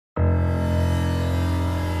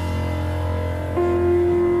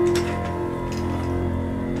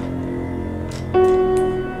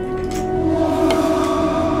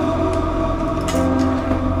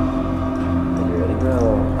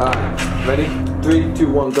3,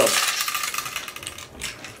 2, 1, go.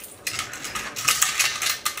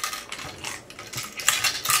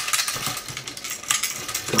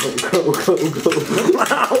 Go.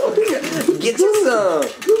 Wow. Get you some.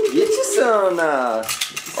 Get you some now.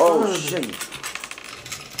 Oh shit.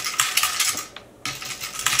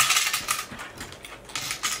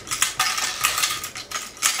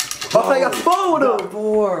 Oh, I got 4 of them.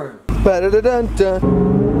 4.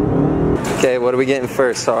 Okay, what are we getting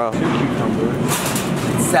first, Sarl? 2 cucumbers.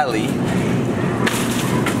 Selly.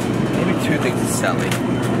 Maybe 2 things of selly.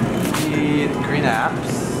 We need green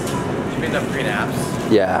apps. Should we enough green apps?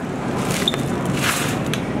 Yeah.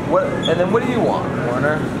 What? And then what do you want,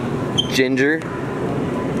 Warner? Ginger.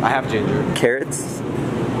 I have ginger. Carrots.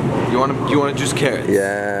 You want to juice carrots?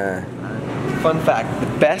 Yeah. Fun fact: the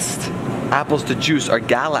best apples to juice are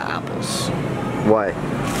gala apples. Why?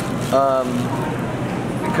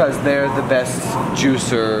 Because they're the best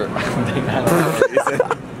juicer.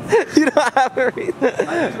 You don't have a reason. I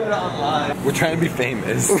just read it online. We're trying to be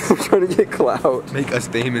famous. We're trying to get clout. Make us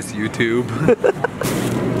famous, YouTube.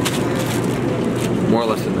 More or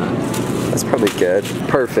less than that. That's probably good.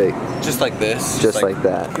 Perfect. Just like this. Just like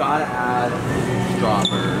that. Gotta add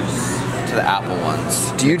strawberries to the apple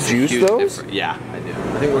ones. Do you juice those? Yeah, I do.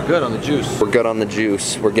 I think we're good on the juice. We're good on the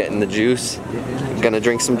juice. We're getting the juice. Gonna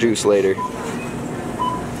drink some juice later.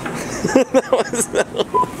 That was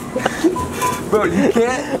Bro, you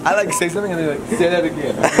can't. I like say something and then like say that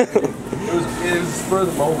again. It was for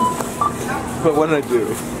the moment. But what did I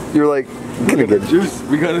do? You were like, we got a juice.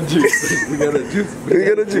 We got a juice. We got a juice. We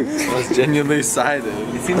got a juice. I was genuinely excited.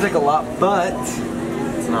 It seems like a lot, but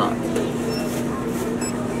it's not.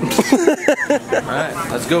 Alright,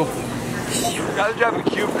 let's go. You guys drive a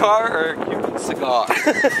cube car or a Cuban cigar?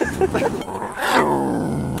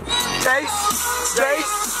 Taste.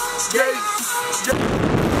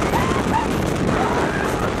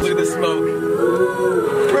 Look at the smoke.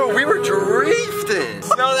 Bro, we were drifting.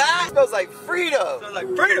 Smell that? It smells like freedom. Smells like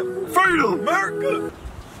freedom. Freedom, America.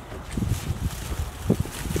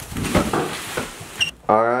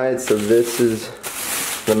 Alright, so this is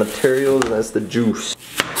the materials and that's the juice.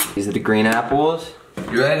 These are the green apples.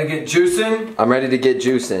 You ready to get juicing? I'm ready to get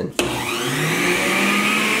juicing.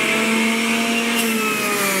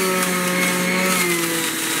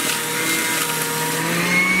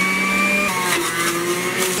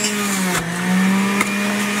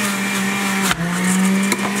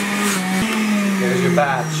 Here's your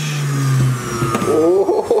batch.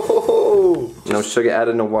 Oh! No sugar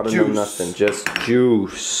added, no water, juice. No nothing. Just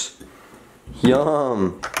juice.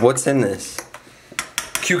 Yum. What's in this?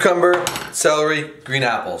 Cucumber, celery, green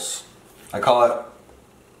apples. I call it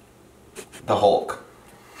the Hulk.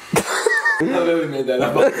 I literally made that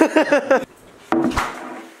up.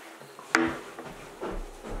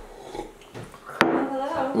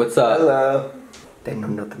 Hello. What's up? Hello. They know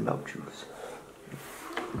nothing about juice.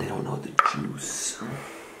 They don't know the juice.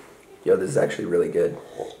 Yo, this is actually really good.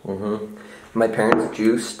 My parents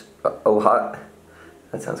juiced a lot.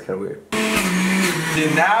 That sounds kind of weird. See,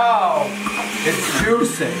 now it's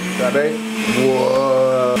juicing. Strawberry?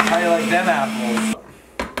 Whoa. How do you like them apples?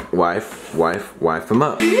 Wife them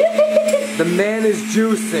up. The man is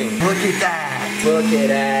juicing. Look at that. Look at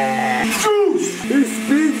that. Juice! He's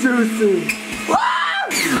speed juicing.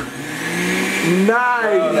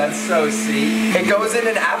 Nice. Oh, that's so sweet. It goes in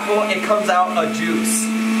an apple, it comes out a juice.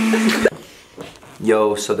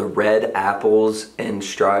 Yo, so the red apples and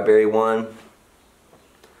strawberry one,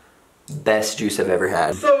 best juice I've ever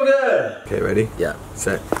had. So good! Okay, ready? Yeah.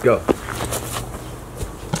 Set, go.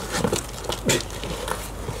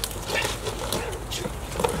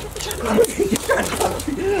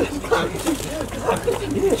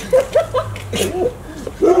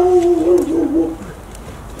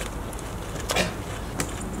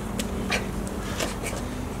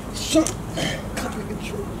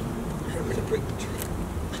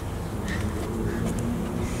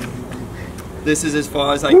 This is as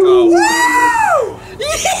far as I go. Woo!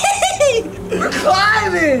 We're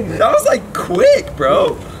climbing! That was like quick,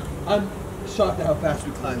 bro. I'm shocked at how fast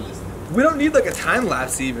we climbed this thing. We don't need like a time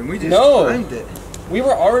lapse even. We just climbed it. We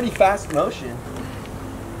were already fast motion.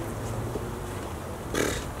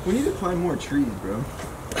 We need to climb more trees, bro.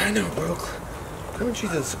 I know, bro. Climbing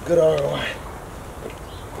trees is good ROI.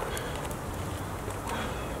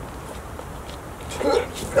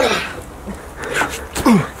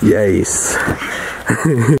 Yes.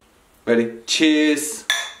 Ready? Cheers.